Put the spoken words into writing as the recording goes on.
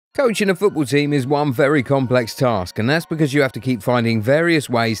Coaching a football team is one very complex task, and that's because you have to keep finding various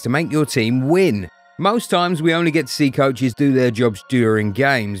ways to make your team win. Most times we only get to see coaches do their jobs during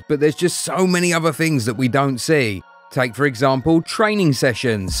games, but there's just so many other things that we don't see. Take, for example, training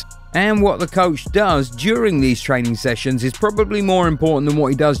sessions. And what the coach does during these training sessions is probably more important than what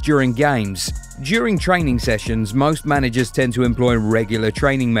he does during games. During training sessions, most managers tend to employ regular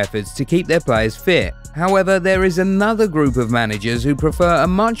training methods to keep their players fit. However, there is another group of managers who prefer a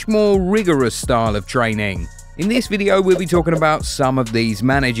much more rigorous style of training. In this video, we'll be talking about some of these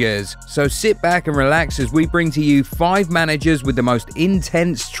managers. So sit back and relax as we bring to you 5 managers with the most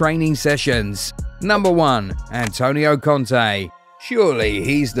intense training sessions. Number 1. Antonio Conte. Surely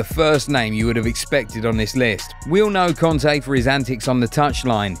he's the first name you would have expected on this list. We all know Conte for his antics on the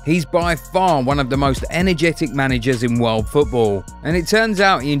touchline. He's by far one of the most energetic managers in world football. And it turns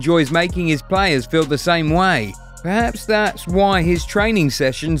out he enjoys making his players feel the same way. Perhaps that's why his training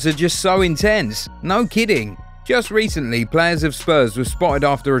sessions are just so intense. No kidding. Just recently, players of Spurs were spotted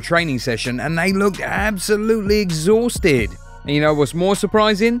after a training session and they looked absolutely exhausted. And you know what's more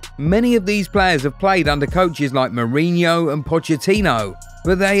surprising? Many of these players have played under coaches like Mourinho and Pochettino,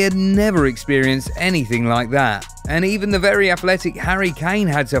 but they had never experienced anything like that. And even the very athletic Harry Kane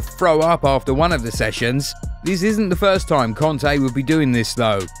had to throw up after one of the sessions. This isn't the first time Conte would be doing this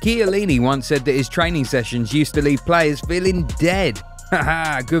though. Chiellini once said that his training sessions used to leave players feeling dead.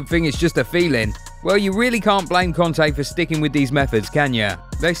 Haha, good thing it's just a feeling. Well, you really can't blame Conte for sticking with these methods, can ya?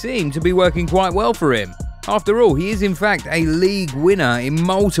 They seem to be working quite well for him. After all, he is in fact a league winner in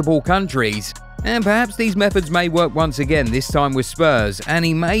multiple countries. And perhaps these methods may work once again, this time with Spurs, and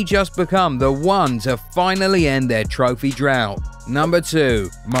he may just become the one to finally end their trophy drought. Number 2.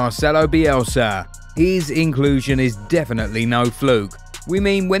 Marcelo Bielsa. His inclusion is definitely no fluke. We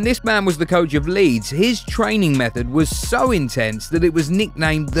mean, when this man was the coach of Leeds, his training method was so intense that it was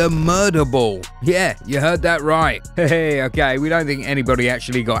nicknamed the Murder Ball. Yeah, you heard that right. Hey, okay, we don't think anybody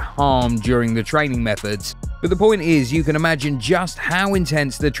actually got harmed during the training methods. But the point is, you can imagine just how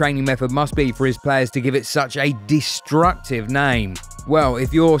intense the training method must be for his players to give it such a destructive name. Well,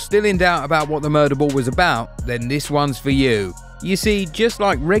 if you're still in doubt about what the Murder Ball was about, then this one's for you. You see, just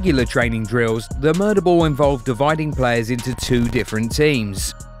like regular training drills, the Murder Ball involved dividing players into 2 different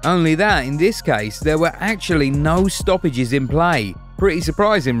teams. Only that, in this case, there were actually no stoppages in play. Pretty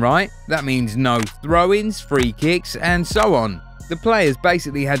surprising, right? That means no throw-ins, free kicks, and so on. The players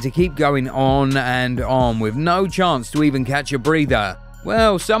basically had to keep going on and on with no chance to even catch a breather.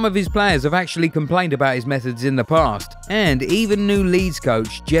 Well, some of his players have actually complained about his methods in the past, and even new Leeds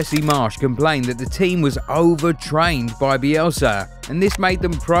coach Jesse Marsch complained that the team was overtrained by Bielsa, and this made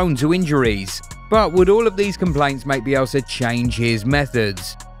them prone to injuries. But would all of these complaints make Bielsa change his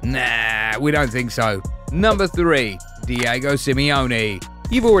methods? Nah, we don't think so. Number 3. Diego Simeone.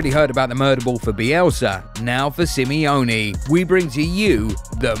 You've already heard about the Murder Ball for Bielsa. Now for Simeone, we bring to you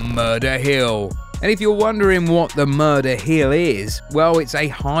the Murder Hill. And if you're wondering what the Murder Hill is, well, it's a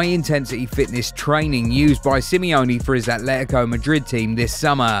high-intensity fitness training used by Simeone for his Atletico Madrid team this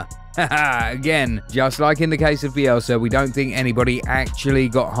summer. Haha, again, just like in the case of Bielsa, we don't think anybody actually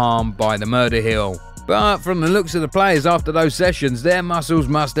got harmed by the Murder Hill. But from the looks of the players after those sessions, their muscles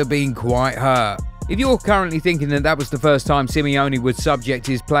must have been quite hurt. If you're currently thinking that that was the first time Simeone would subject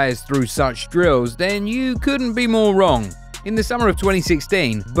his players through such drills, then you couldn't be more wrong. In the summer of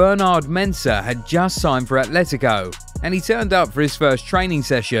 2016, Bernard Mensah had just signed for Atletico, and he turned up for his first training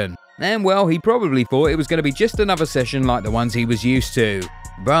session. And well, he probably thought it was going to be just another session like the ones he was used to.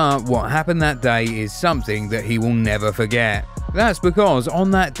 But what happened that day is something that he will never forget. That's because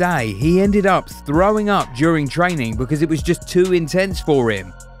on that day, he ended up throwing up during training because it was just too intense for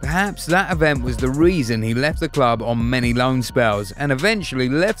him. Perhaps that event was the reason he left the club on many loan spells, and eventually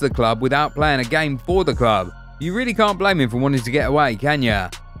left the club without playing a game for the club. You really can't blame him for wanting to get away, can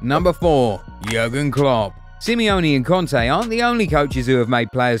ya? Number 4. Jurgen Klopp. Simeone and Conte aren't the only coaches who have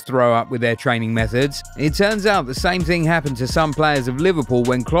made players throw up with their training methods. It turns out the same thing happened to some players of Liverpool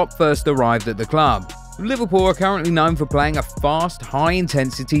when Klopp first arrived at the club. Liverpool are currently known for playing a fast,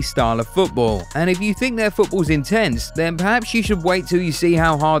 high-intensity style of football, and if you think their football's intense, then perhaps you should wait till you see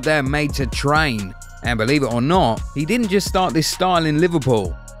how hard they're made to train. And believe it or not, he didn't just start this style in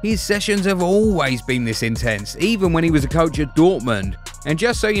Liverpool. His sessions have always been this intense, even when he was a coach at Dortmund. And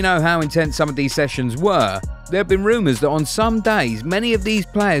just so you know how intense some of these sessions were, there have been rumours that on some days, many of these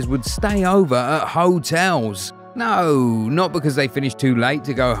players would stay over at hotels. No, not because they finished too late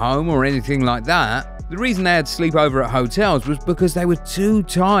to go home or anything like that. The reason they had to sleep over at hotels was because they were too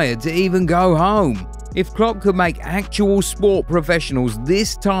tired to even go home. If Klopp could make actual sport professionals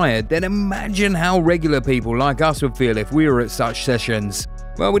this tired, then imagine how regular people like us would feel if we were at such sessions.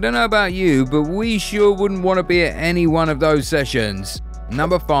 Well, we don't know about you, but we sure wouldn't want to be at any one of those sessions.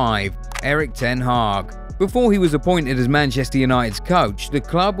 Number 5. Erik ten Hag. Before he was appointed as Manchester United's coach, the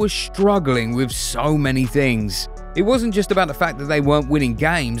club was struggling with so many things. It wasn't just about the fact that they weren't winning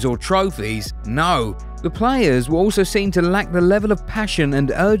games or trophies, no. The players were also seen to lack the level of passion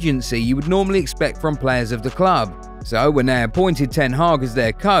and urgency you would normally expect from players of the club. So when they appointed Ten Hag as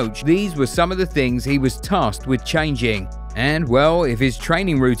their coach, these were some of the things he was tasked with changing. And well, if his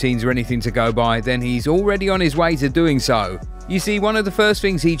training routines are anything to go by, then he's already on his way to doing so. You see, one of the first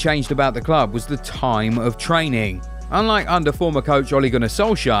things he changed about the club was the time of training. Unlike under former coach Ole Gunnar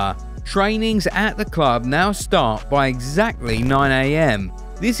Solskjaer, trainings at the club now start by exactly 9 AM.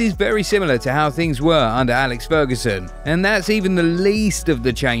 This is very similar to how things were under Alex Ferguson, and that's even the least of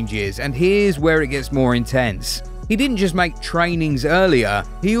the changes, and here's where it gets more intense. He didn't just make trainings earlier,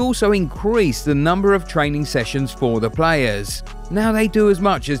 he also increased the number of training sessions for the players. Now they do as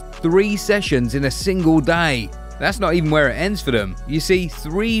much as 3 sessions in a single day. That's not even where it ends for them. You see,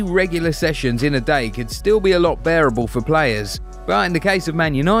 3 regular sessions in a day could still be a lot bearable for players. But in the case of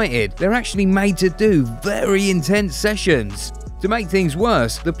Man United, they're actually made to do very intense sessions. To make things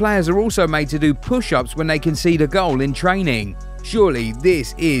worse, the players are also made to do push-ups when they concede a goal in training. Surely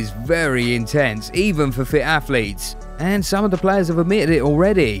this is very intense, even for fit athletes. And some of the players have admitted it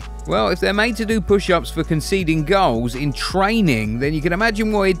already. Well, if they're made to do push-ups for conceding goals in training, then you can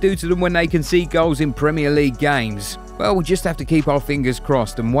imagine what it'd do to them when they concede goals in Premier League games. Well, we'll just have to keep our fingers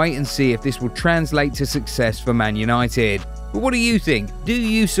crossed and wait and see if this will translate to success for Man United. But what do you think? Do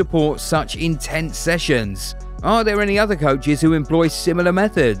you support such intense sessions? Are there any other coaches who employ similar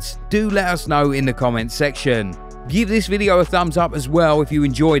methods? Do let us know in the comments section. Give this video a thumbs up as well if you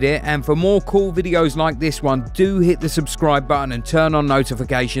enjoyed it, and for more cool videos like this one, do hit the subscribe button and turn on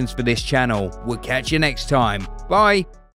notifications for this channel. We'll catch you next time. Bye!